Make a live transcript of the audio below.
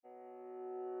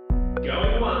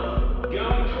Going once,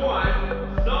 going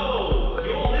twice, sold.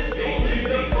 You're listening to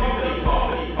the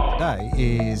Property Pod. Today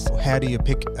is how do you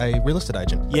pick a real estate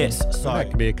agent? Yes, so That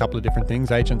can be a couple of different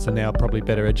things. Agents are now probably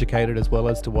better educated as well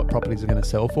as to what properties are going to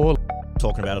sell for.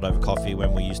 talking about it over coffee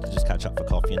when we used to just catch up for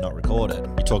coffee and not record it.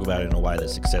 You talk about it in a way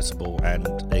that's accessible and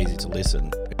easy to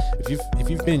listen. If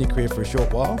you've been in your career for a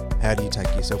short while, how do you take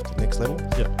yourself to the next level?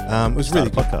 Yeah. It was Start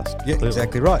really a podcast. Yeah, Clearly.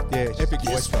 exactly right. Yeah, epic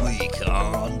This voice. week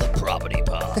on the Property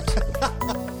Pod.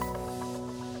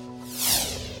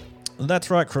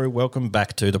 That's right, crew. Welcome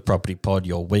back to the Property Pod,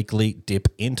 your weekly dip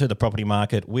into the property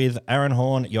market with Aaron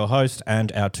Horn, your host,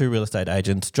 and our two real estate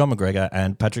agents, John McGregor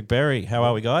and Patrick Berry. How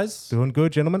are we, guys? Doing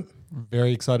good, gentlemen.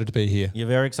 Very excited to be here. You're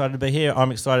very excited to be here.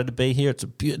 I'm excited to be here.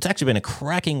 It's actually been a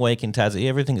cracking week in Tassie.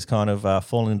 Everything is kind of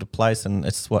fallen into place, and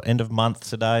it's end of month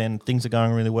today, and things are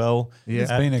going really well. Yeah.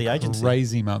 It's at been the a agency.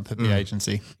 crazy month at the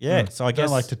agency. Yeah, so I I guess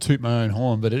don't like to toot my own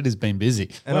horn, but it has been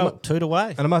busy. And well, toot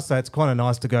away. And I must say, it's kind of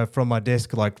nice to go from my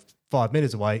desk like 5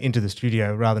 minutes away into the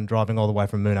studio rather than driving all the way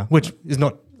from Moona, which is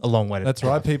not a long way to That's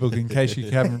right, people. In case you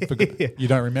haven't forgot, you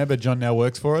don't remember, John now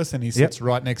works for us, and he sits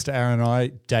right next to Aaron and I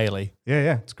daily.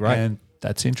 Yeah, it's great. And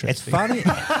that's It's interesting. funny.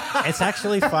 It's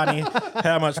actually funny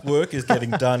how much work is getting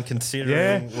done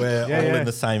considering we're all in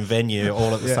the same venue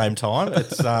all at the same time.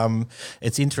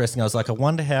 It's interesting. I was like, I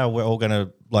wonder how we're all going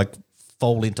to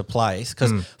fall into place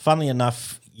because funnily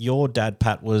enough, your dad,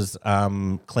 Pat, was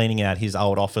cleaning out his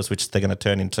old office, which they're going to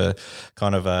turn into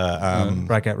kind of a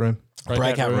breakout room.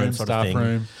 breakout room sort of staff thing.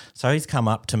 room. So he's come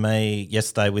up to me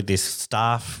yesterday with this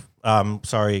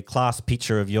class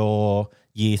picture of your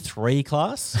year 3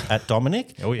 class at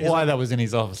Dominic. Oh, yeah. Why that was in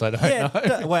his office, I don't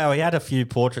know. Well, he had a few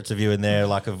portraits of you in there,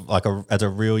 as a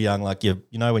real young, you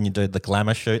know when you do the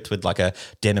glamour shoots with like a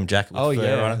denim jacket with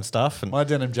fur on it and stuff. And My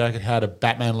denim jacket had a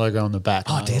Batman logo on the back.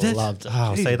 oh, did it? Loved it.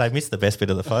 Oh, see, they missed the best bit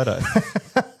of the photo.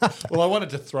 Well, I wanted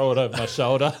to throw it over my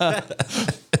shoulder.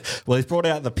 Well, he's brought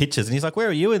out the pictures and he's like, "Where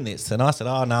are you in this?" And I said,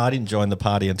 "Oh no, I didn't join the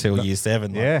party until year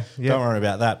 7." Yeah. Don't worry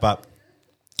about that." But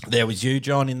there was you,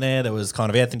 John, in there. There was kind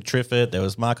of Anthony Triffett. There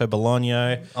was Marco Bologna.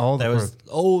 There was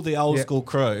all the old school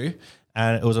crew.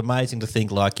 And it was amazing to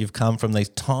think you've come from these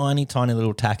tiny, tiny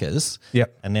little tackers.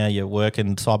 Yep. And now you're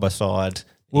working side by side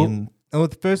And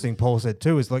the first thing Paul said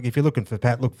too is if you're looking for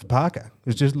Pat, look for Parker.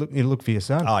 It's just look for your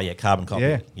son. Oh, yeah, carbon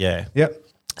copy. Yeah. Yep.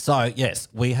 So, yes,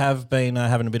 we have been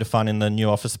having a bit of fun in the new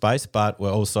office space, but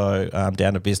we're also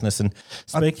down to business. And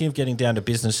speaking of getting down to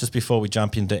business, just before we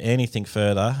jump into anything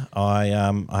further, I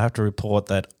have to report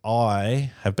that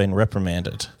I have been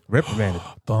reprimanded. Reprimanded.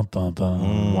 Bum, bum,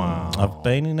 bum. Wow. I've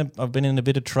been in a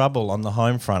bit of trouble on the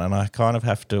home front, and I kind of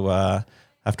have to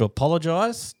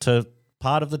apologise to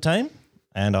part of the team,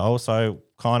 and I also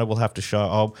kind of will have to show.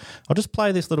 I'll just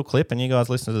play this little clip, and you guys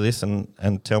listen to this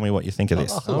and tell me what you think of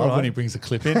this. I love when he brings a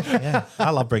clip in. Yeah, I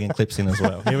love bringing clips in as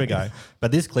well. Here we go.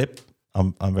 But this clip,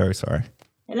 I'm very sorry.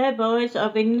 Hello, boys.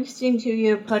 I've been listening to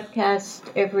your podcast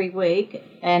every week,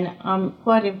 and I'm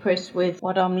quite impressed with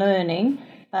what I'm learning.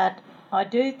 But I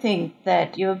do think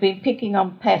that you've been picking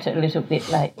on Pat a little bit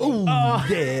lately. Oh,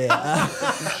 yeah.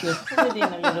 You should put it in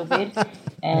a little bit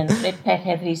and let Pat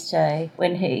have his say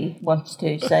when he wants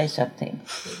to say something.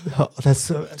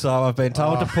 So I've been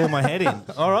told to pull my head in.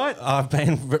 All right.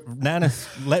 Nana's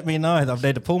let me know that I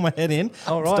need to pull my head in.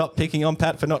 All right. Stop picking on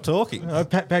Pat for not talking.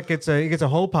 Pat gets a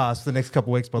whole pass for the next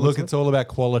couple of weeks. Look, it's all about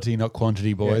quality, not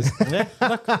quantity, boys. Yeah,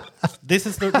 look, this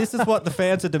is what the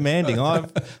fans are demanding.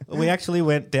 We actually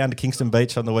went down to Kingston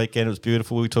Beach on the weekend. It was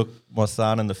beautiful. We took my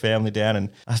son and the family down,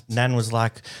 and Nan was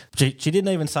like, she didn't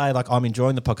even say I'm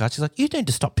enjoying the podcast. She's like, you need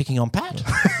to stop picking on Pat.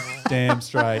 Damn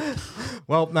straight.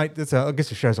 Well, mate, I guess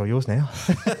the show's all yours now.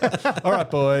 All right,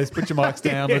 boys, put your mics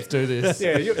down. Let's do this.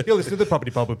 Yeah, you're listening to the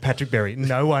Property Pod with Patrick Berry.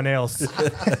 No one else.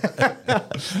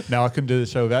 Now, I couldn't do the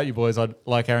show without you boys. I'd,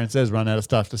 like Aaron says, run out of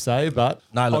stuff to say, but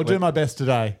No, look, I'll do my best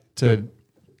today to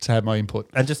have my input.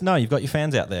 And just know you've got your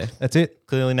fans out there. That's it.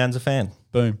 Clearly, Nan's a fan.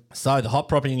 Boom. So the hot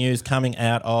property news coming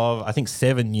out of, I think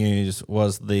 7 News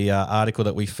was the article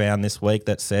that we found this week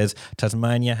that says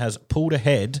Tasmania has pulled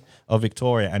ahead of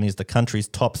Victoria and is the country's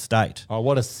top state. Oh,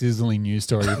 what a sizzling news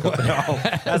story you've got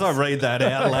there. As I read that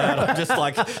out loud, I'm just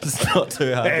like, it's not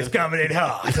too hard. It's coming in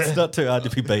hard. It's not too hard to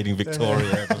be beating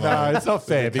Victoria. At the No, moment. it's not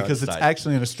fair because it's state.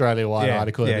 actually an Australia-wide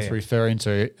article that it's referring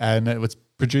to, and it was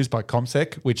produced by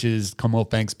ComSec, which is Commonwealth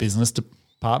Bank's business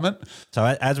department. So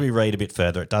as we read a bit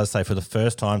further, it does say for the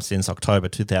first time since October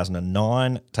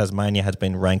 2009, Tasmania has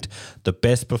been ranked the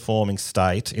best performing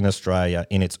state in Australia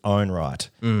in its own right,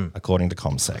 according to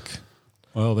ComSec.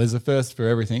 Well, there's a first for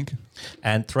everything.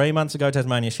 And 3 months ago,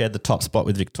 Tasmania shared the top spot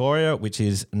with Victoria, which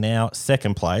is now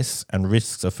second place and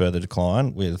risks a further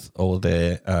decline with all of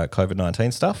their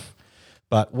COVID-19 stuff.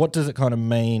 But what does it kind of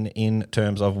mean in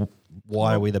terms of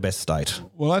why are we the best state?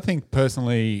 Well, I think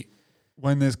personally,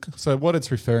 what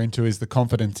it's referring to is the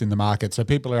confidence in the market. So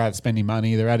people are out spending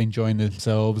money, they're out enjoying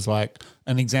themselves. Like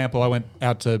an example, I went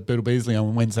out to Boodle Beasley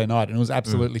on Wednesday night and it was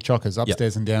absolutely chockers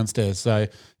upstairs and downstairs. So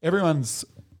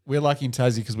we're lucky in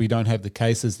Tassie because we don't have the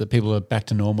cases that people are back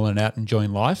to normal and out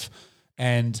enjoying life.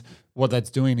 And what that's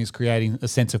doing is creating a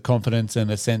sense of confidence and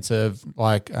a sense of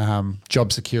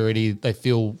job security. They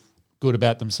feel good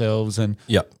about themselves. And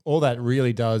all that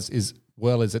really does is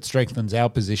it strengthens our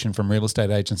position from real estate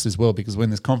agents as well, because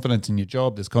when there's confidence in your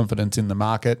job, there's confidence in the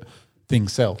market,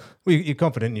 things sell. Well, you're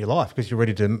confident in your life because you're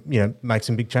ready to, make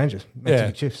some big changes, make some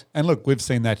big shifts. And look, we've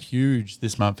seen that huge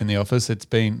this month in the office. It's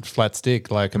been flat stick,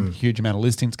 a huge amount of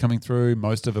listings coming through.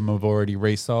 Most of them have already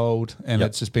resold, and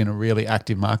it's just been a really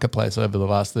active marketplace over the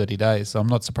last 30 days. So I'm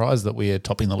not surprised that we're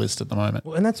topping the list at the moment.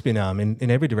 Well, and that's been in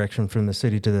every direction, from the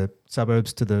city to the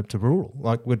suburbs to rural.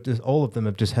 All of them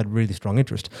have just had really strong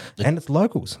interest, and it's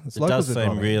locals. It does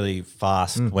seem really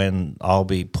fast when I'll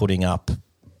be putting up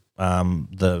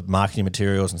the marketing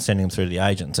materials and sending them through to the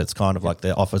agents. It's kind of like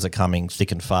the offers are coming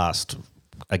thick and fast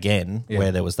again,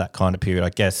 where there was that kind of period.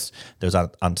 I guess there was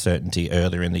uncertainty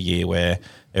earlier in the year where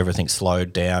everything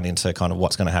slowed down into kind of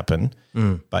what's going to happen.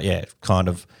 But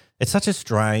it's such a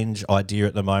strange idea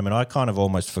at the moment. I kind of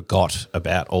almost forgot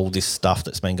about all this stuff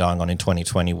that's been going on in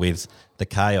 2020 with the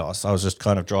chaos. I was just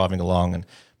kind of driving along and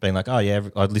being like, oh yeah,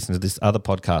 I'd listened to this other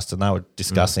podcast and they were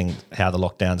discussing how the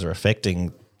lockdowns are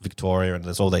affecting Victoria, and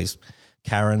there's all these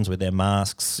Karens with their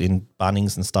masks in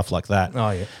Bunnings and stuff like that.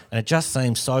 Oh, yeah. And it just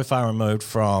seems so far removed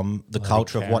from the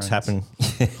culture of what's happening.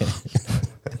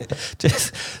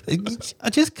 I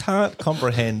just can't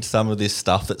comprehend some of this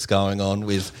stuff that's going on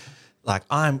with,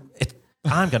 I'm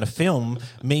going to film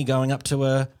me going up to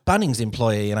a Bunnings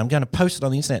employee and I'm going to post it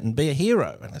on the internet and be a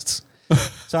hero. And it's...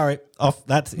 Sorry,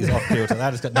 that is off kilter.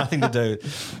 That has got nothing to do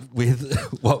with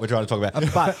what we're trying to talk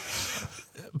about.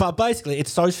 But basically,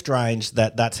 it's so strange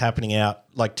that that's happening out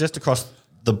just across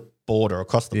the border,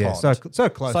 across the pond. So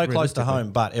close to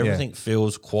home. But everything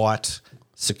feels quite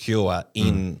secure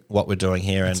in what we're doing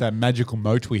here. It's that magical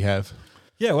moat we have.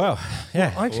 Yeah, well,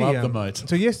 I actually love the moat.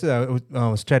 So yesterday I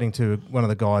was chatting to one of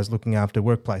the guys looking after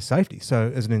workplace safety,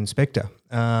 so as an inspector,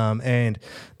 and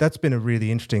that's been a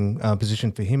really interesting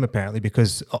position for him apparently,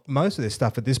 because most of their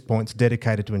stuff at this point is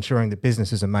dedicated to ensuring that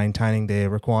businesses are maintaining their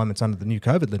requirements under the new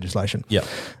COVID legislation. Yeah.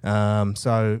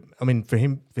 So I mean, for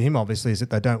him obviously is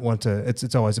that they don't want to.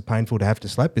 It's always painful to have to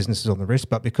slap businesses on the wrist,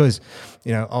 but because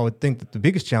I would think that the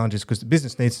biggest challenge is because the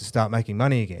business needs to start making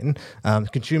money again.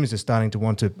 Consumers are starting to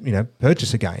want to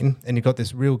purchase again, and you've got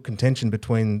this real contention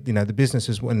between the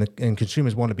businesses and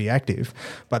consumers want to be active,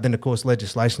 but then of course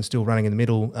legislation's still running in the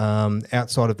middle,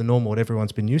 outside of the normal what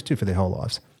everyone's been used to for their whole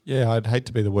lives. Yeah, I'd hate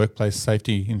to be the workplace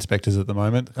safety inspectors at the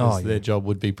moment, because their job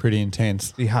would be pretty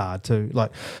intense. It'd be hard too.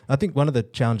 I think one of the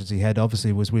challenges he had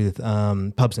obviously was with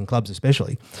pubs and clubs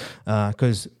especially,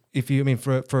 because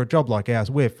for a job like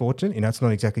ours, we're fortunate. It's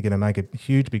not exactly going to make a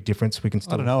huge big difference. We can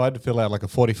still. I don't know. I had to fill out a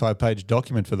 45-page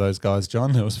document for those guys,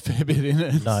 John. There was a fair bit in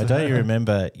it. No, don't you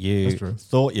remember you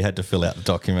thought you had to fill out the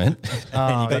document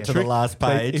and you got to the last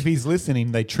page? If he's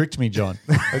listening, they tricked me, John.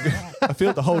 I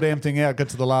filled the whole damn thing out, got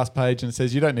to the last page, and it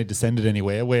says you don't need to send it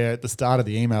anywhere. Where at the start of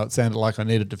the email, it sounded like I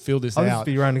needed to fill this out.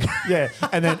 For your own. Yeah,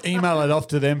 and then email it off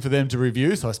to them for them to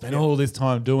review. So I spent all this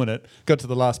time doing it. Got to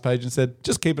the last page and said,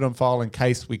 just keep it on file in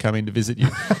case we come in to visit you.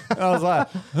 And I was like,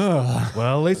 oh.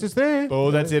 Well, at least it's there. Well,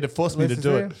 that's it. It forced me to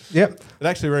do it. Yep. It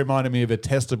actually reminded me of a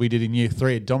test that we did in year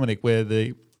 3 at Dominic, where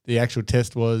the actual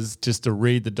test was just to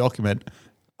read the document.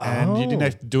 And you didn't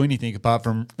have to do anything apart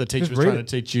from the teacher was trying to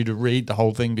teach you to read the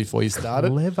whole thing before you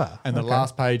started. Clever. And the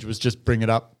last page was just bring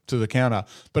it up to the counter.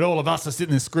 But all of us are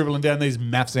sitting there scribbling down these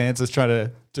maths answers trying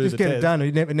to do just the get test. it done.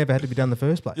 It never had to be done in the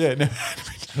first place. Yeah.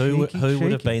 Who would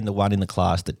have been the one in the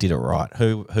class that did it right?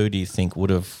 Who do you think would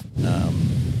have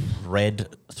read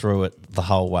through it the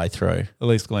whole way through?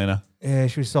 Elise Gleaner. Yeah,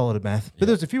 she was solid at math. But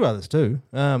there was a few others too.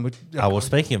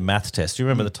 Speaking of maths tests, do you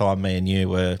remember the time me and you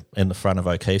were in the front of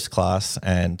O'Keefe's class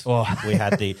and we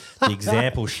had the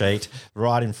example sheet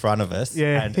right in front of us,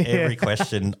 and every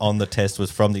question on the test was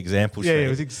from the example sheet. Yeah, it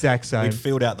was exact same. We'd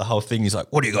filled out the whole thing. He's like,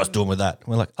 what are you guys doing with that? And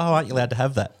we're like, oh, aren't you allowed to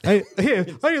have that? Are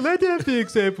you allowed to have the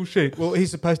example sheet? Well, he's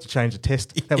supposed to change the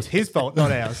test. That was his fault,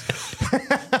 not ours.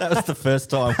 That was the first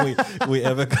time we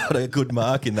ever got a good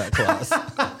mark in that class.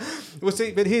 Well,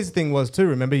 see, but his thing was too,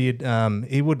 remember,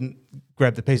 he wouldn't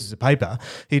grab the pieces of paper.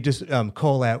 He'd just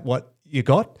call out what you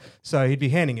got. So he'd be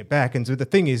handing it back. And so the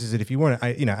thing is that if you weren't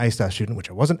A-star student, which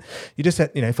I wasn't, you just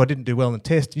had, if I didn't do well in the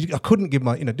test, I couldn't give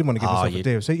didn't want to give myself a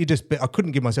D. So I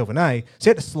couldn't give myself an A. So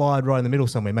you had to slide right in the middle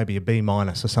somewhere, maybe a B-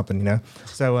 or something,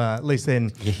 So at least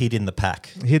then You're hid in the pack.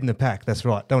 Hid in the pack. That's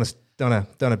right. Don't want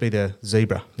to be the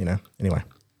zebra, Anyway.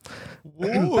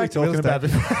 We're talking about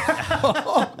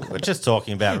We're just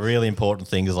talking about really important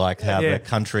things like how the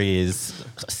country is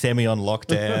semi on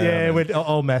lockdown. Yeah, with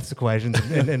all maths equations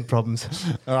and problems.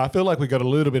 I feel like we got a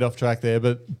little bit off track there,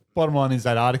 but bottom line is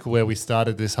that article where we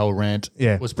started this whole rant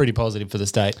was pretty positive for the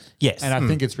state. Yes. And I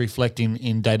think it's reflecting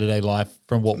in day-to-day life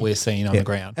from what we're seeing on the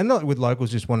ground. And not with locals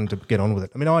just wanting to get on with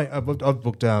it. I mean, I've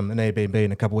booked an Airbnb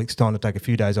in a couple of weeks' time to take a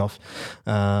few days off,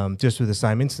 just with the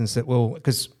same instance that,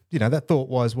 because that thought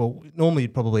was, normally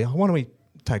you'd probably, why don't we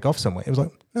take off somewhere? It was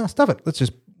like, no, stuff it. Let's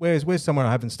just, where's somewhere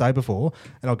I haven't stayed before,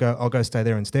 and I'll go stay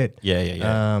there instead.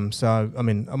 Yeah. So, I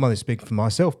mean, I'm only speaking for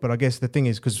myself, but I guess the thing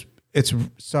is, because it's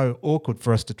so awkward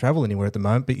for us to travel anywhere at the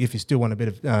moment, but if you still want a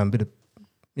bit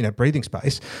of breathing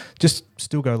space, just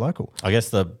still go local. I guess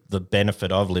the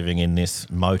benefit of living in this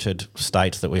moated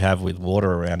state that we have with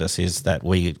water around us is that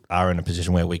we are in a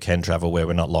position where we can travel, where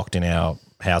we're not locked in our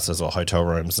houses or hotel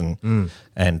rooms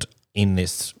and in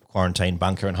this quarantine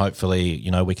bunker, and hopefully,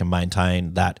 we can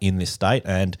maintain that in this state,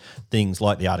 and things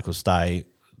like the article say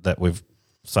that we've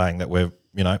saying that we're,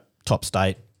 top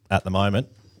state at the moment,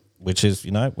 which is,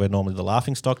 we're normally the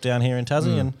laughing stock down here in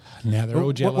Tassie. And now they're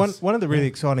all jealous. One of the really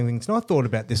exciting things, and I thought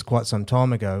about this quite some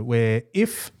time ago, where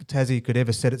if Tassie could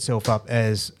ever set itself up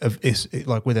as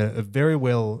with a very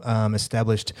well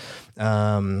established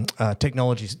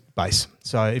technology base.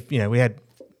 So if we had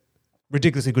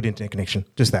ridiculously good internet connection,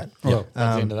 just that. Well,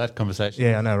 that's the end of that conversation.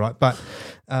 Yeah, I know, right? But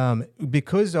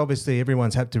because obviously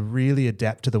everyone's had to really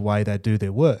adapt to the way they do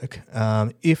their work,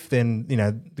 if then,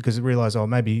 because they realise,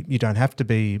 maybe you don't have to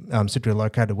be centrally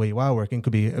located where you are working, it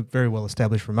could be a very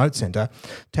well-established remote centre,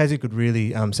 Tassie could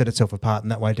really set itself apart in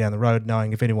that way down the road,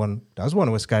 knowing if anyone does want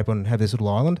to escape and have this little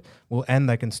island, and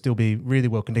they can still be really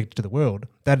well connected to the world,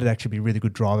 that'd actually be a really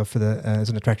good driver for as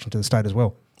an attraction to the state as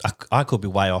well. I could be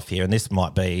way off here, and this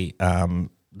might be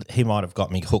he might have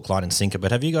got me hook, line and sinker,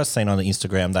 but have you guys seen on the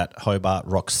Instagram that Hobart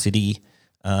Rock City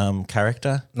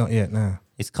character? Not yet, no.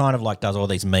 It's kind of does all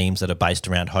these memes that are based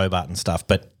around Hobart and stuff,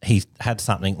 but he had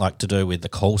something to do with the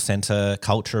call centre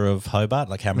culture of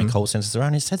Hobart, how many call centres there are,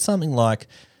 and he said something like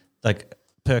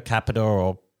per capita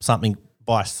or something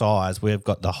by size, we've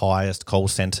got the highest call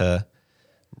centre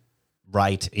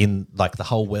rate in the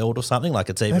whole world or something.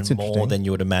 It's even more than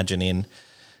you would imagine in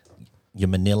your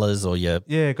Manilas or your...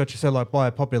 Yeah, gotcha. So by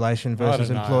population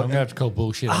versus I'm employment. going to have to call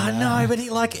bullshit on I that. know,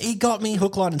 but he got me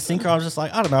hook, line and sinker. I was just I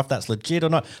don't know if that's legit or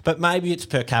not, but maybe it's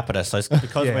per capita. So it's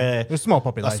because we're a small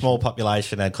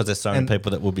population. And because there's so many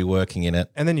people that will be working in it.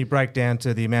 And then you break down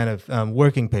to the amount of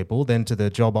working people, then to the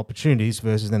job opportunities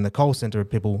versus then the call centre of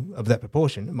people of that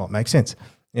proportion. It might make sense.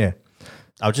 Yeah.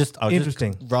 I was just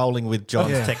Interesting. rolling with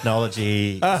John's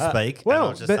technology speak. Well, and I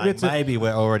was just saying maybe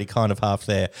we're already kind of half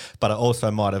there, but I also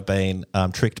might have been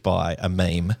tricked by a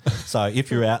meme. So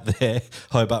if you're out there,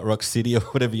 Hobart Rock City or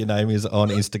whatever your name is on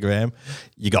Instagram,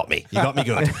 you got me. You got me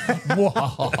good.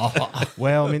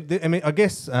 Well, I mean, I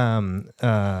guess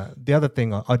the other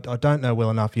thing I don't know well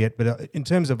enough yet, but in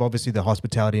terms of obviously the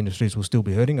hospitality industries will still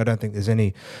be hurting. I don't think there's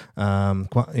any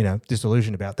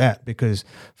disillusion about that, because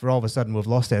for all of a sudden we've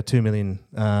lost our 2 million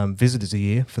visitors a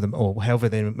year for them, or however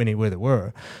many there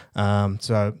were.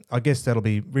 So I guess that'll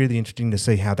be really interesting to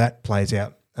see how that plays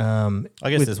out. I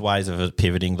guess there's ways of it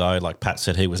pivoting though. Like Pat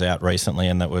said, he was out recently,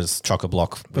 and that was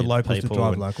chock-a-block for locals people, to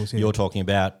drive locals. Yeah. You're talking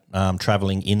about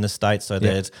travelling in the States, so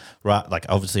there's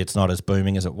obviously it's not as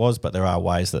booming as it was, but there are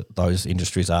ways that those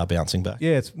industries are bouncing back.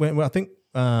 Yeah, I think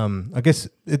I guess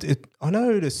I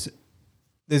notice.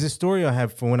 There's a story I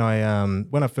have from when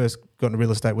I first got into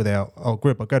real estate with our old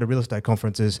group. I go to real estate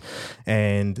conferences,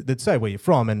 and they'd say where you're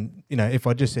from, and if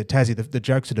I just said Tassie, the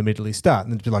jokes would immediately start,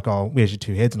 and they'd be like, "Oh, where's your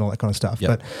two heads?" and all that kind of stuff.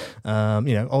 Yep.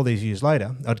 But all these years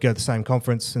later, I'd go to the same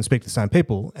conference and speak to the same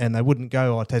people, and they wouldn't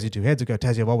go, "Oh, Tassie two heads." They'd go,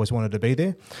 "Tassie, I've always wanted to be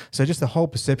there." So just the whole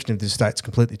perception of this state's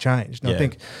completely changed. And I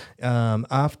think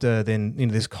after then,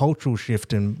 this cultural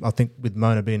shift, and I think with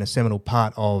Mona being a seminal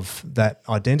part of that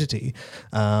identity,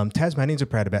 Tasmanians are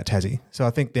proud about Tassie. So I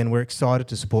think then we're excited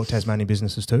to support Tasmanian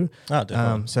businesses too. Oh,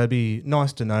 definitely. So it'd be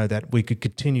nice to know that we could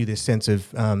continue this sense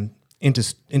of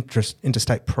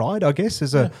interstate pride, I guess,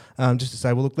 as just to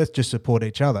say, well, look, let's just support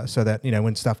each other, so that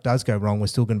when stuff does go wrong, we're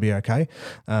still going to be okay.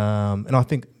 And I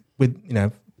think with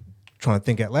trying to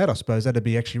think out loud, I suppose that'd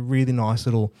be actually a really nice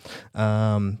little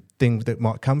thing that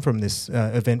might come from this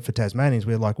event for Tasmanians.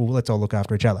 We're like, well, let's all look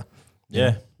after each other.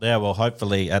 Yeah. Well,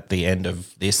 hopefully at the end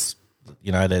of this,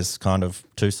 there's kind of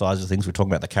two sides of things. We're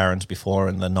talking about the Karens before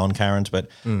and the non-Karens, but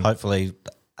hopefully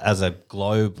as a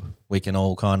globe, we can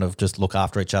all kind of just look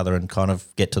after each other and kind of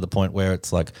get to the point where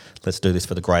it's like, let's do this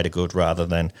for the greater good rather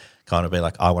than kind of be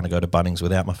like, I want to go to Bunnings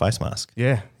without my face mask.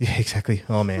 Yeah, exactly.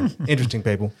 Oh, man. Interesting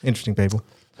people.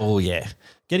 Oh, yeah.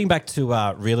 Getting back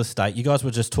to real estate, you guys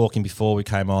were just talking before we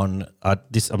came on.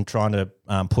 I'm trying to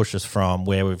push us from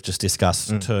where we've just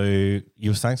discussed to, you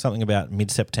were saying something about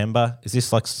mid-September. Is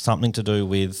this like something to do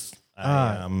with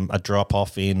a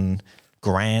drop-off in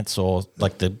grants or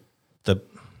like the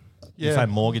you say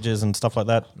mortgages and stuff like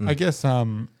that? I guess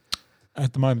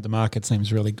at the moment the market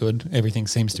seems really good. Everything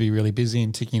seems to be really busy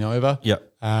and ticking over.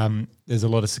 Yep. There's a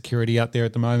lot of security out there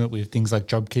at the moment with things like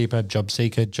JobKeeper,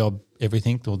 JobSeeker, Job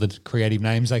Everything, all the creative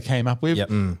names they came up with.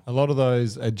 Yep. A lot of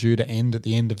those are due to end at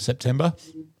the end of September.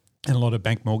 And a lot of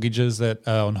bank mortgages that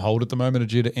are on hold at the moment are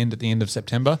due to end at the end of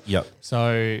September. Yep.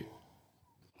 So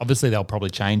obviously they'll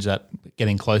probably change that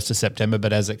getting close to September,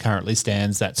 but as it currently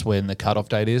stands, that's when the cutoff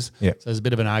date is. Yeah. So there's a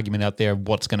bit of an argument out there of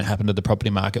what's going to happen to the property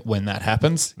market when that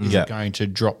happens. Is it going to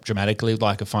drop dramatically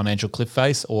like a financial cliff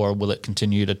face, or will it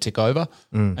continue to tick over?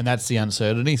 And that's the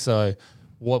uncertainty. So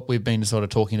what we've been sort of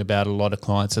talking about a lot of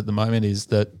clients at the moment is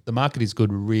that the market is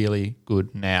good, really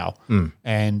good now.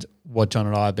 And what John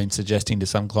and I have been suggesting to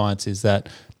some clients is that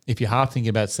if you're half thinking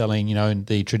about selling, in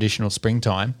the traditional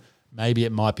springtime, maybe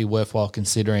it might be worthwhile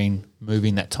considering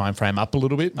moving that time frame up a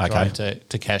little bit and trying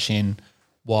to cash in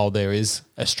while there is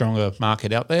a stronger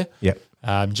market out there. Yep.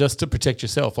 Just to protect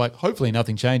yourself. Like, hopefully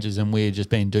nothing changes and we're just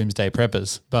being doomsday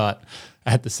preppers. But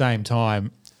at the same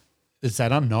time, it's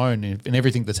that unknown and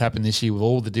everything that's happened this year with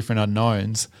all the different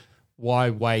unknowns.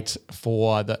 Why wait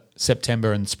for the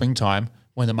September and springtime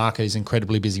when the market is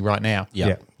incredibly busy right now?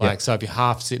 Yeah. So if you're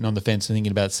half sitting on the fence and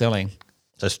thinking about selling,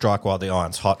 So strike while the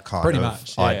iron's hot kind Pretty of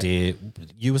much, yeah. idea.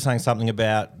 You were saying something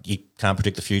about you can't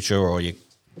predict the future or you're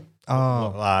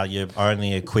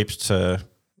only equipped to...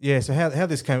 Yeah, so how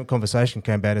this conversation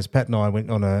came about is Pat and I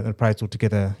went on an appraisal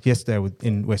together yesterday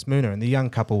in West Moona, and the young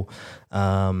couple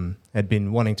had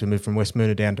been wanting to move from West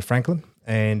Moona down to Franklin,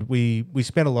 and we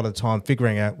spent a lot of time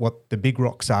figuring out what the big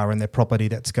rocks are in their property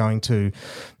that's going to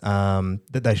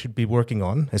that they should be working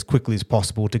on as quickly as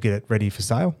possible to get it ready for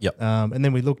sale. Yep. And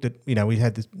then we looked at, we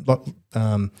had this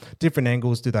different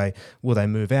angles. Will they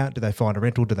move out? Do they find a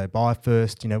rental? Do they buy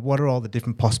first? What are all the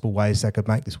different possible ways they could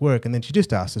make this work? And then she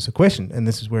just asked us a question, and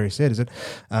this is where he said,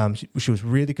 she was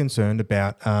really concerned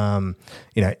about,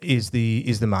 is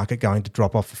the market going to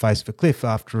drop off the face of a cliff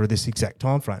after this exact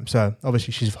time frame? So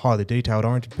obviously she's a highly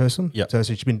detailed-oriented person. Yep. So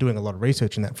she's been doing a lot of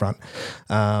research in that front,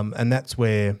 and that's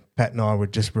where Pat and I were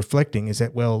just reflecting. Is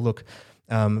that, well, look.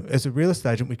 As a real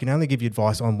estate agent, we can only give you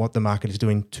advice on what the market is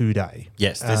doing today.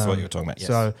 Yes, this is what you were talking about. Yes.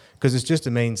 So, because it just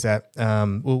means that,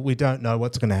 we don't know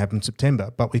what's going to happen in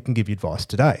September, but we can give you advice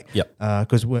today. Yep.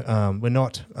 Because we're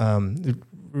not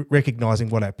recognising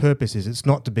what our purpose is. It's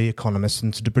not to be economists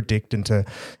and to predict and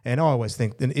I always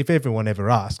think that if everyone ever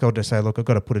asks, I'll just say, look, I've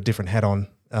got to put a different hat on,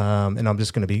 and I'm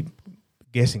just going to be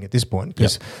guessing at this point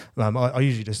because I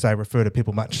usually just say refer to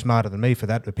people much smarter than me for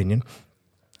that opinion.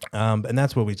 And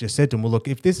that's what we just said to them. Well, look,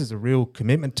 if this is a real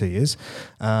commitment to you,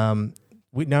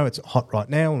 we know it's hot right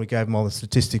now, and we gave them all the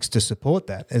statistics to support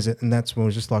that. And that's when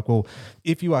we're just like, well,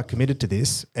 if you are committed to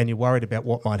this and you're worried about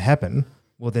what might happen,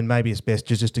 well, then maybe it's best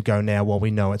just to go now while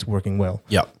we know it's working well.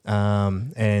 Yep.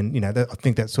 And I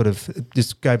think that sort of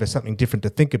just gave us something different to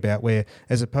think about, where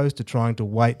as opposed to trying to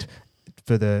wait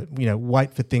for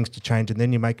things to change and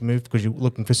then you make a move because you're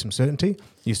looking for some certainty.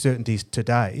 Your certainty is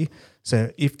today.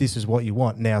 So if this is what you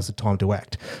want, now's the time to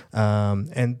act.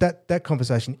 And that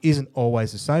conversation isn't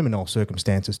always the same in all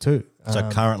circumstances too. So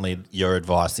currently your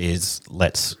advice is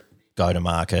let's go to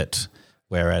market,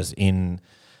 whereas in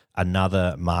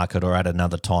another market or at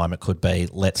another time it could be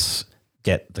let's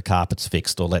get the carpets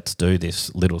fixed or let's do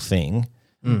this little thing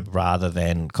rather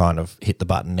than kind of hit the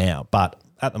button now. But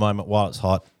at the moment, while it's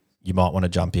hot, you might want to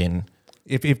jump in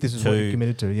if this is what you're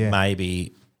committed to,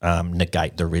 maybe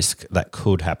negate the risk that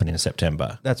could happen in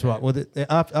September. That's right.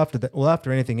 Well,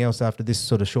 after anything else, after this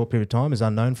sort of short period of time is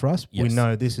unknown for us. Yes. We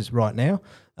know this is right now.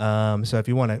 So if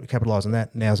you want to capitalise on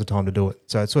that, now's the time to do it.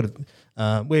 So it's sort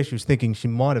of where she was thinking she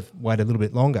might have waited a little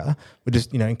bit longer. We're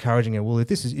just encouraging her. Well,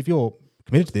 if you're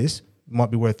committed to this, it might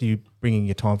be worth you bringing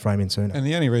your time frame in sooner. And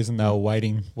the only reason they were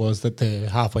waiting was that they're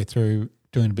halfway through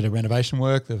doing a bit of renovation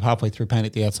work. They're halfway through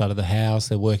painting the outside of the house.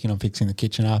 They're working on fixing the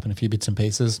kitchen up and a few bits and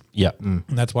pieces. Yeah. And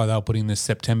that's why they're putting this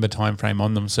September timeframe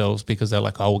on themselves, because they're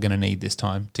like, oh, we're going to need this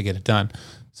time to get it done.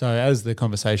 So as the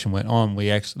conversation went on,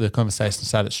 the conversation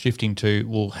started shifting to,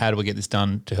 well, how do we get this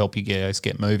done to help you guys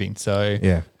get moving?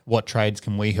 So what trades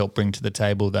can we help bring to the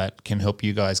table that can help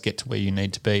you guys get to where you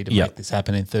need to be to make this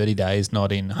happen in 30 days,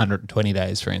 not in 120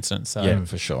 days, for instance. So,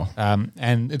 for sure.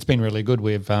 And it's been really good.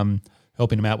 We've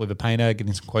helping him out with a painter,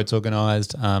 getting some quotes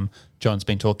organised. John's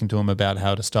been talking to him about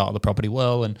how to style the property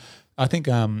well. And I think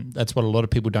that's what a lot of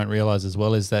people don't realise as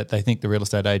well, is that they think the real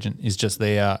estate agent is just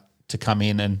there to come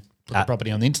in and put the property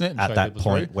on the internet. And at that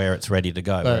point where it's ready to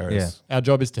go. But our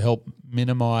job is to help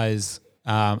minimise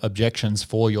objections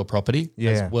for your property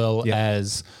as well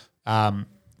as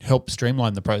help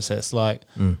streamline the process.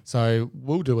 So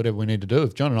we'll do whatever we need to do.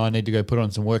 If John and I need to go put on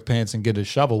some work pants and get a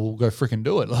shovel, we'll go freaking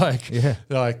do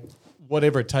it.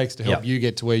 Whatever it takes to help you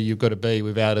get to where you've got to be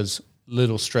without as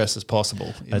little stress as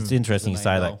possible. It's interesting you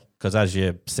say that, because as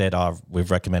you said,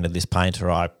 we've recommended this painter.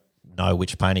 I know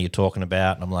which painter you're talking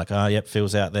about, and I'm like, oh, yep,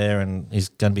 Phil's out there and he's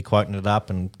going to be quoting it up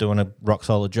and doing a rock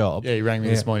solid job. Yeah, he rang me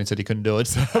this morning and said he couldn't do it,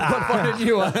 so I've got to find a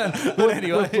new one. But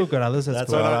anyway, we've got others.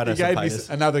 That's all cool. right. He gave me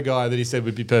another guy that he said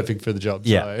would be perfect for the job.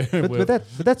 Yeah. So But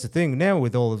that's the thing. Now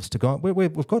with all of us to go,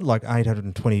 we've got like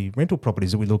 820 rental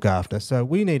properties that we look after. So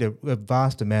we need a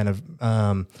vast amount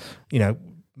of,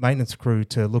 maintenance crew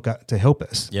to look at to help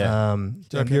us. Yeah.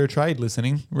 So if you're a trade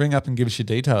listening, ring up and give us your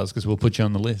details, because we'll put you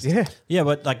on the list. Yeah,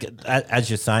 but like as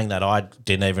you're saying that, I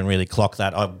didn't even really clock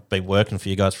that. I've been working for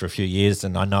you guys for a few years,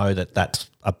 and I know that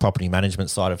that's a property management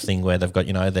side of thing where they've got,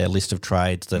 their list of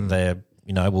trades that they're,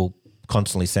 will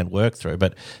constantly send work through.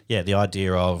 But yeah, the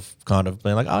idea of kind of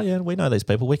being like, oh yeah, we know these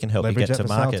people, we can help Leverage you get to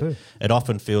market. It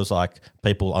often feels like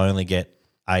people only get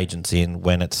agents in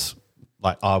when it's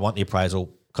like, oh, I want the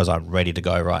appraisal because I'm ready to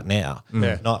go right now.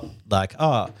 Not like,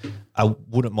 oh, I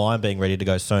wouldn't mind being ready to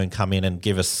go soon, come in and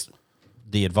give us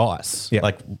the advice.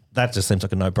 Like that just seems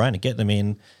like a no-brainer. Get them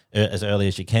in as early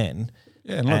as you can.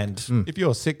 Yeah, and look, if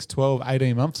you're 6, 12,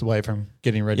 18 months away from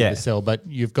getting ready to sell, but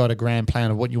you've got a grand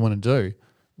plan of what you want to do,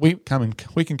 we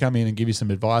can come in and give you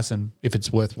some advice, and if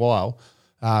it's worthwhile,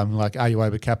 like, are you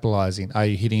overcapitalizing? Are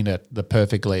you hitting it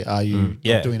perfectly? Are you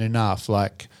not doing enough?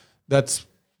 Like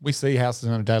we see houses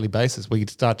on a daily basis. We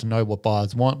start to know what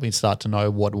buyers want. We start to know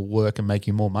what will work and make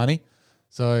you more money.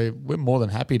 So we're more than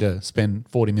happy to spend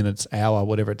 40 minutes, hour,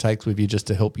 whatever it takes with you, just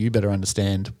to help you better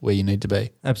understand where you need to be.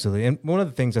 Absolutely. And one of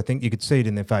the things I think you could see it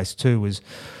in their face too was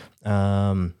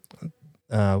they're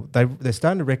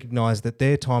starting to recognise that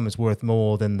their time is worth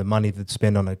more than the money that's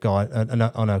spent on a guy,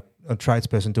 on a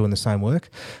tradesperson doing the same work.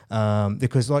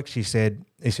 Because like he said,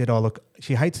 oh, look,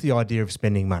 she hates the idea of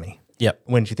spending money. Yep.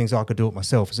 When she thinks, I could do it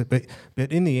myself. But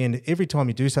in the end, every time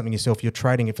you do something yourself, you're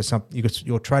trading it for something.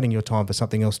 You're trading your time for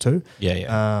something else too. It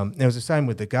was the same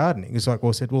with the gardening. It's like, well,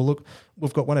 I said, well, look,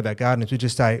 we've got one of our gardeners. We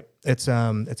just say it's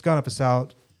going up for sale.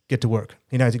 Get to work.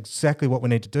 He knows exactly what we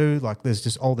need to do. Like there's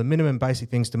just all the minimum basic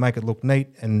things to make it look neat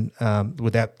and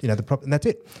without the property, and that's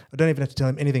it. I don't even have to tell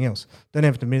him anything else. Don't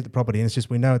have to admit the property, and it's just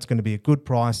we know it's going to be a good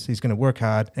price. He's going to work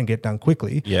hard and get done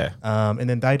quickly. And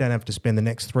then they don't have to spend the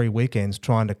next 3 weekends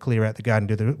trying to clear out the garden.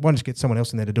 Why don't you get someone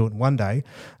else in there to do it in one day?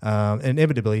 And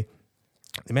inevitably,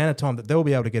 the amount of time that they'll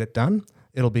be able to get it done,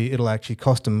 it'll actually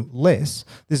cost them less.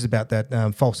 This is about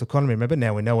that false economy. Remember,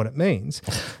 now we know what it means.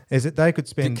 Is that they could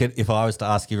spend... If I was to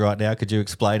ask you right now, could you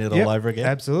explain it all over again?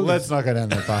 Absolutely. Let's not go down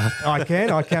that path. I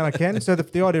can. So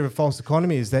the idea of a false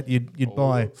economy is that you'd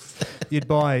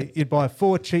buy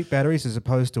 4 cheap batteries as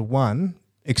opposed to 1,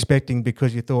 expecting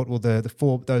because you thought, well,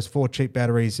 those 4 cheap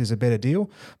batteries is a better deal.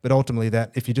 But ultimately,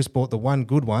 that if you just bought the one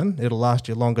good one, it'll last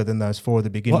you longer than those 4 to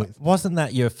begin with. Wasn't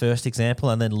that your first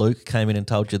example, and then Luke came in and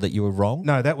told you that you were wrong?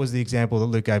 No, that was the example that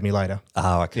Luke gave me later.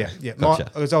 Oh, okay. Yeah. Gotcha.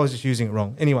 I was just using it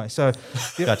wrong. Anyway, so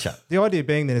Gotcha. The idea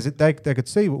being then is that they could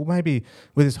see, well, maybe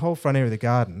with this whole front area of the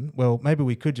garden, well, maybe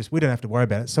we don't have to worry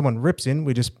about it. Someone rips in,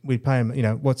 we pay them,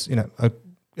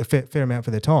 a fair amount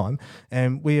for their time,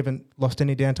 and we haven't lost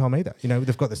any downtime either.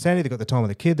 They've got the sanity, they've got the time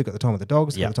with the kid, they've got the time with the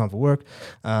dogs, they've got the time for work,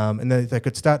 and they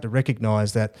could start to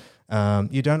recognise that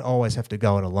you don't always have to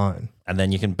go it alone. And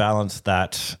then you can balance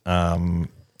that, the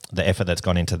effort that's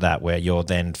gone into that, where you're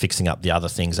then fixing up the other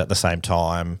things at the same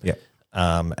time,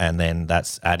 and then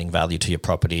that's adding value to your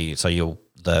property. So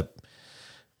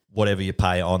whatever you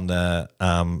pay on the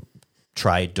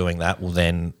trade doing that will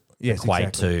then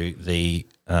equate to the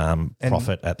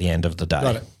profit at the end of the day.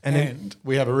 Got it. And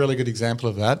we have a really good example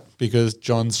of that because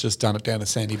John's just done it down at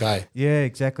Sandy Bay. Yeah,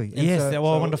 exactly. And Yes, I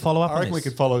wanted to follow up I on reckon we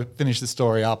this. could finish the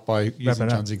story up by using it up.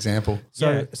 John's example.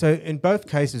 So in both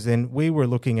cases, then we were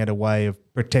looking at a way of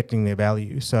protecting their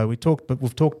value. So we've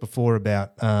talked before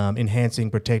about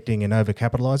enhancing, protecting, and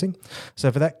overcapitalizing.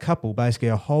 So for that couple, basically,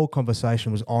 our whole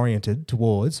conversation was oriented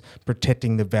towards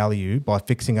protecting the value by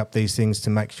fixing up these things to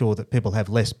make sure that people have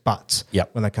less buts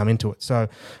when they come into it. So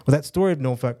with that story of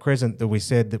Norfolk Crescent that we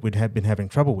said that we'd have been having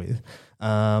trouble with,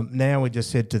 now we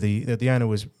just said to the owner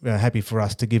was happy for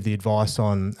us to give the advice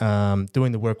on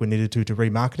doing the work we needed to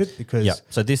remarket it because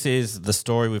So this is the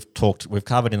story we've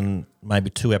covered in maybe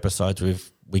 2 episodes.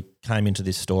 We came into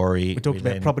this story. we talked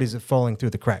about properties that are falling through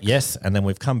the cracks. Yes, and then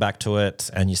we've come back to it,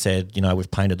 and you said,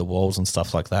 we've painted the walls and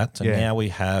stuff like that. So now we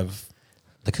have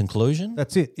the conclusion.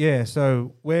 That's it. Yeah.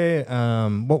 So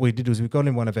what we did was we got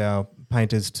in one of our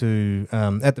painters to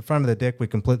at the front of the deck. We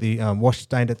completely wash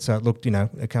stained it so it looked,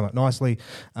 it came up nicely.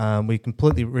 We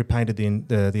completely repainted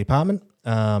the apartment.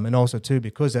 And also too,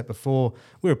 because that before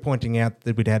we were pointing out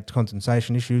that we'd had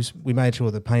condensation issues, we made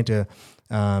sure the painter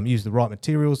used the right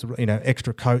materials,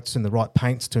 extra coats and the right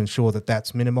paints to ensure that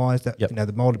that's minimised. That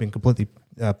the mould had been completely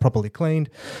properly cleaned,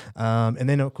 and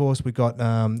then of course we got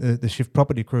the shift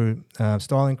property crew,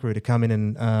 styling crew, to come in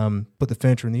and put the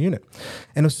furniture in the unit,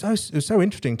 and it was so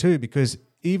interesting too because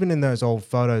even in those old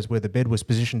photos where the bed was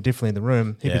positioned differently in the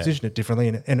room, he positioned it differently,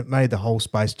 and it made the whole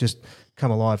space just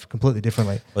come alive completely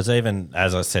differently. It was even,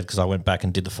 as I said, because I went back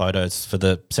and did the photos for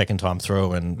the second time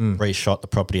through and reshot the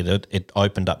property, that it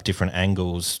opened up different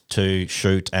angles to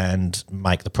shoot and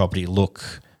make the property look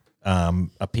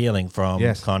appealing from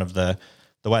kind of the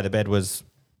way the bed was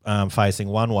facing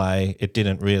one way. It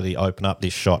didn't really open up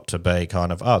this shot to be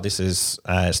kind of, this is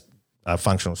a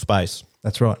functional space.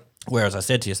 That's right. Whereas I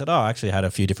said to you, I actually had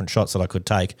a few different shots that I could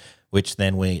take, which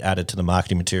then we added to the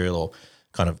marketing material or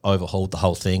kind of overhauled the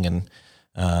whole thing and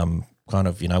we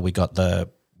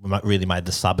really made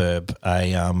the suburb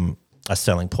a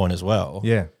selling point as well.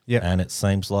 Yeah. And it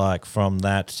seems like from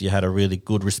that you had a really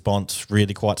good response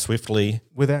really quite swiftly.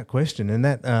 Without question. And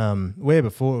that where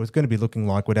before it was going to be looking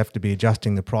like we'd have to be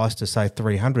adjusting the price to say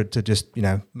 300 to just,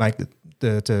 make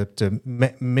to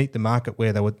meet the market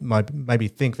where they would maybe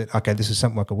think that, okay, this is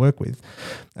something I could work with.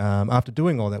 After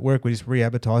doing all that work, we just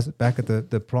re-advertised it back at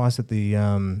the price at the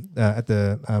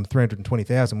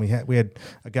 320,000. We had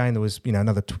again, there was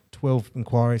another 12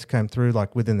 inquiries came through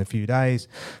like within a few days.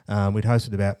 We'd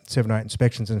hosted about 7 or 8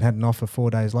 inspections and had an offer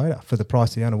 4 days later for the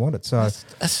price the owner wanted. So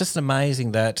that's just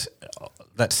amazing that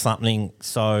that's something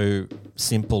so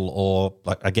simple, or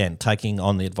like, again, taking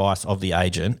on the advice of the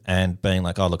agent and being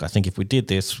like, look, I think if we did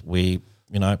this, and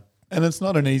it's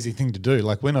not an easy thing to do.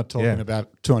 Like, we're not talking about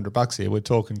 $200 here. We're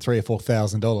talking $3,000 or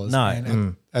 $4,000. No.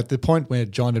 And at the point where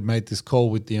John had made this call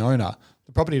with the owner,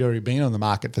 the property had already been on the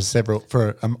market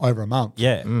for over a month.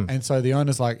 Yeah. And so the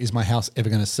owner's like, is my house ever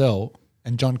going to sell?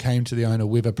 And John came to the owner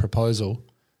with a proposal,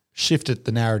 shifted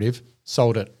the narrative,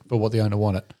 sold it for what the owner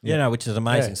wanted. Which is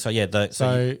amazing. Yeah. So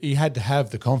So he had to have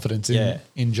the confidence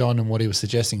in John and what he was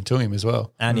suggesting to him as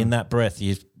well. And in that breath,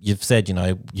 you've said,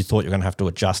 you thought you're going to have to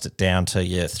adjust it down to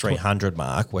your 300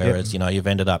 mark, whereas, you've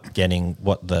ended up getting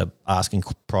what the asking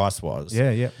price was.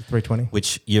 Yeah, 320.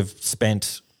 Which you've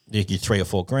spent your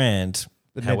 $3 or $4 grand.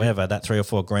 However, that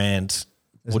 $3 or $4 grand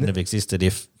wouldn't have existed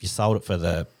if you sold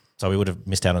it so we would have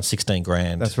missed out on 16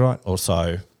 grand. That's right. Or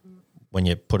so when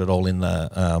you put it all in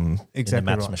the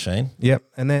maths machine. Yep,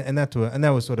 and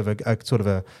that was sort of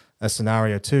a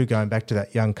scenario too, going back to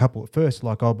that young couple at first,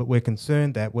 like, but we're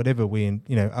concerned that whatever are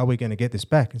we going to get this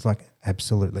back? It's like,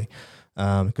 absolutely.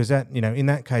 Because that, in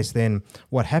that case, then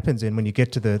what happens then when you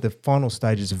get to the final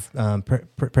stages of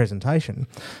presentation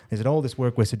is that all this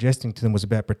work we're suggesting to them was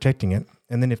about protecting it.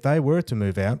 And then if they were to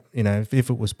move out, if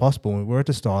it was possible and we were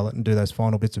to style it and do those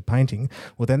final bits of painting,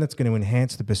 well, then that's going to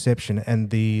enhance the perception and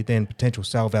the then potential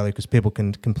sale value because people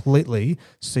can completely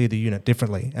see the unit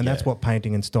differently. And that's what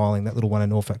painting and styling that little one in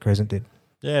Norfolk Crescent did.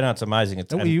 Yeah, no, it's amazing.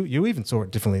 You even saw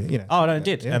it differently, Oh, no, I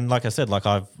did. Yeah. And like I said,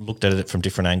 I've looked at it from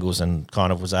different angles and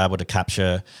kind of was able to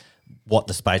capture what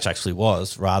the space actually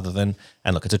was rather than,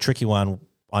 and look, it's a tricky one.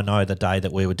 I know the day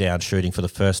that we were down shooting for the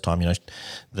first time,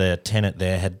 the tenant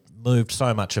there had moved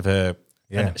so much of her,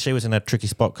 and she was in a tricky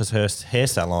spot because her hair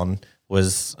salon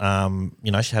was,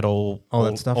 she had all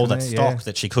that stock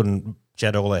that she couldn't. She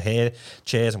had all her hair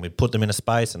chairs and we'd put them in a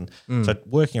space. And so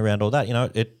working around all that,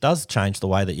 it does change the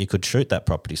way that you could shoot that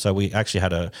property. So we actually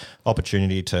had an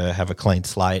opportunity to have a clean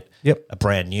slate, a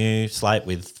brand new slate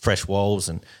with fresh walls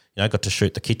and, got to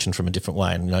shoot the kitchen from a different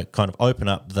way and, kind of open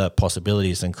up the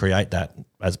possibilities and create that,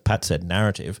 as Pat said,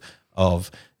 narrative of,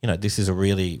 this is a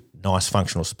really nice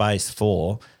functional space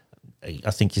for.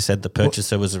 I think you said the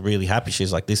purchaser was really happy.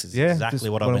 She's like, this is exactly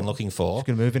what I've been looking for. She's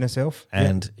going to move in herself.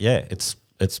 And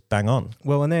it's bang on.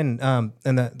 Well, and then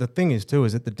the thing is too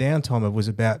is that the downtime was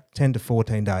about 10 to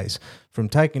 14 days from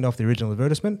taking it off the original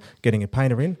advertisement, getting a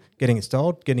painter in, getting it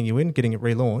styled, getting you in, getting it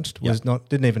relaunched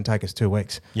didn't even take us 2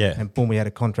 weeks. Yeah. And boom, we had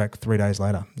a contract 3 days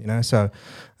later, So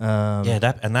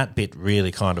that bit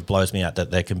really kind of blows me out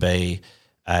that there can be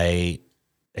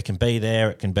it can be there,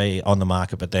 it can be on the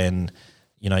market, but then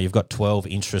you've got 12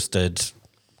 interested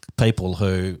people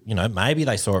who, maybe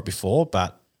they saw it before,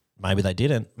 but maybe they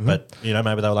didn't. Mm-hmm. But,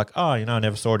 maybe they were like, oh, I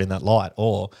never saw it in that light.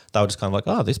 Or they were just kind of like,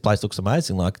 oh, this place looks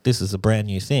amazing. Like, this is a brand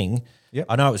new thing. Yep.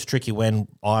 I know it was tricky when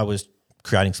I was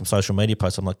creating some social media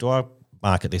posts. I'm like, do I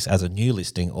market this as a new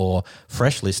listing or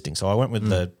fresh listing? So I went with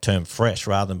the term fresh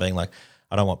rather than being like,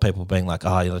 I don't want people being like,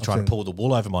 oh, they're trying to pull the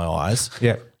wool over my eyes.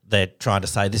 Yeah. They're trying to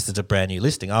say this is a brand new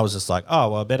listing. I was just like,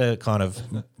 oh, well, I better kind of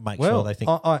make sure they think.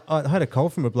 I had a call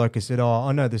from a bloke who said, oh,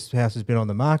 I know this house has been on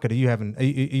the market. Are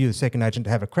you the second agent to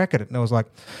have a crack at it? And I was like,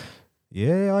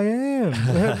 yeah, I am.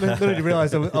 I literally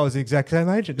realised I was the exact same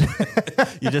agent.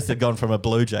 You just had gone from a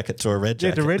blue jacket to a red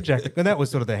jacket. Yeah, to red jacket. And that was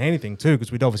sort of the handy thing too,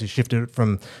 because we'd obviously shifted it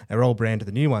from our old brand to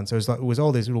the new one. So it was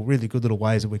all these really good little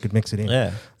ways that we could mix it in.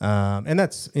 Yeah. And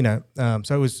that's,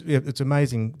 so it's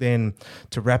amazing then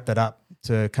to wrap that up,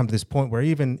 to come to this point where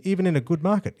even in a good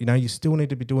market, you still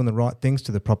need to be doing the right things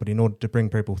to the property in order to bring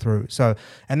people through. So,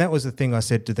 and that was the thing I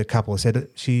said to the couple. I said,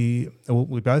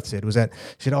 we both said, was that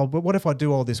she said, oh, but what if I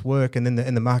do all this work and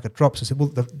then the market drops? I said, well,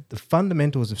 the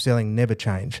fundamentals of selling never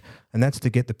change, and that's to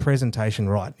get the presentation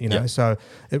right. Yep. So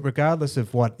regardless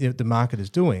of what the market is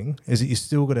doing, is that you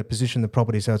still got to position the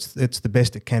property so it's the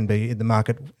best it can be in the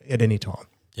market at any time.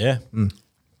 Yeah,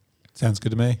 sounds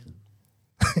good to me.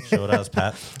 Sure does,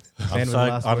 Pat.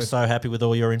 I'm so happy with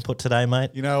all your input today,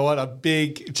 mate. You know what? A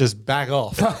big just back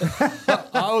off.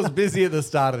 I was busy at the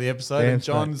start of the episode and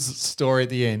John's story at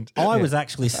the end. I was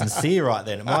actually sincere right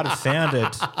then. It might have sounded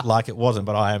like it wasn't,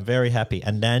 but I am very happy.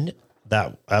 And then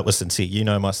that was sincere. You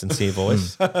know my sincere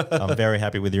voice. I'm very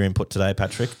happy with your input today,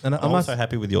 Patrick. And I'm also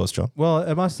happy with yours, John. Well,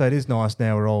 I must say it is nice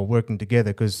now we're all working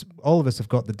together because all of us have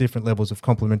got the different levels of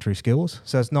complementary skills.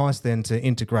 So it's nice then to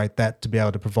integrate that to be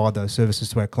able to provide those services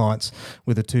to our clients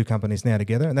with the two companies now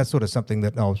together. And that's sort of something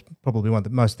that I was probably one of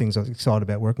the most things I was excited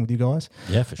about working with you guys.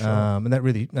 Yeah, for sure. And that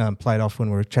really played off when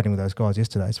we were chatting with those guys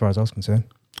yesterday as far as I was concerned.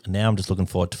 Now I'm just looking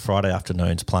forward to Friday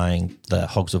afternoons playing the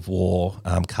Hogs of War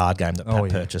card game that Pat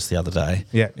purchased the other day.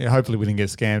 Yeah, hopefully we didn't get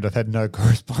scammed. I've had no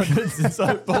correspondence since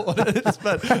I bought it,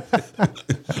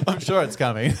 but I'm sure it's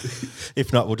coming.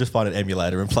 If not, we'll just find an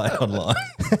emulator and play it online.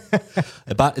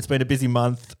 But it's been a busy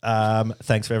month.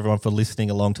 Thanks for everyone for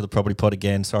listening along to the Property Pod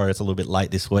again. Sorry it's a little bit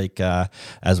late this week.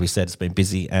 As we said, it's been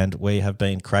busy and we have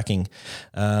been cracking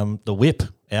the whip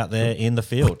out there in the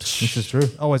field. This is true.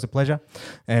 Always a pleasure.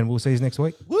 And we'll see you next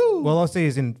week. Woo! Well, I'll see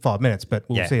you in 5 minutes, but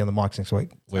we'll see you on the mics next week.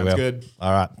 We will. Good.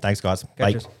 All right. Thanks, guys. Catch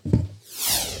Bye. us.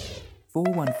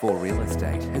 414 Real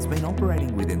Estate has been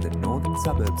operating within the northern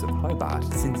suburbs of Hobart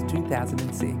since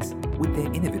 2006 with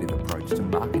their innovative approach to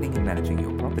marketing and managing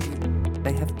your property.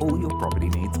 They have all your property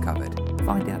needs covered.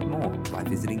 Find out more by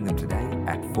visiting them today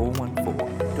at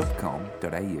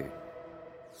 414.com.au.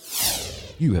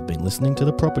 You have been listening to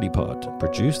The Property Pod,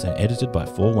 produced and edited by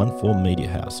 414 Media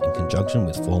House in conjunction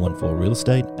with 414 Real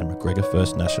Estate and McGregor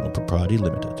First National Propriety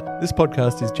Limited. This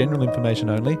podcast is general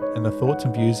information only, and the thoughts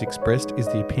and views expressed is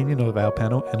the opinion of our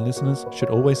panel, and listeners should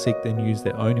always seek and use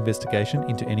their own investigation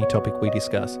into any topic we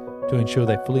discuss to ensure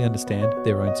they fully understand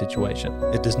their own situation.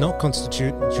 It does not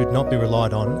constitute and should not be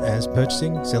relied on as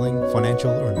purchasing, selling,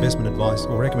 financial or investment advice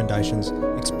or recommendations,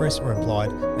 express or implied,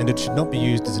 and it should not be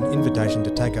used as an invitation to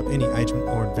take up any agent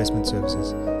or investment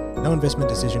services. No investment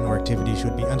decision or activity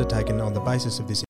should be undertaken on the basis of this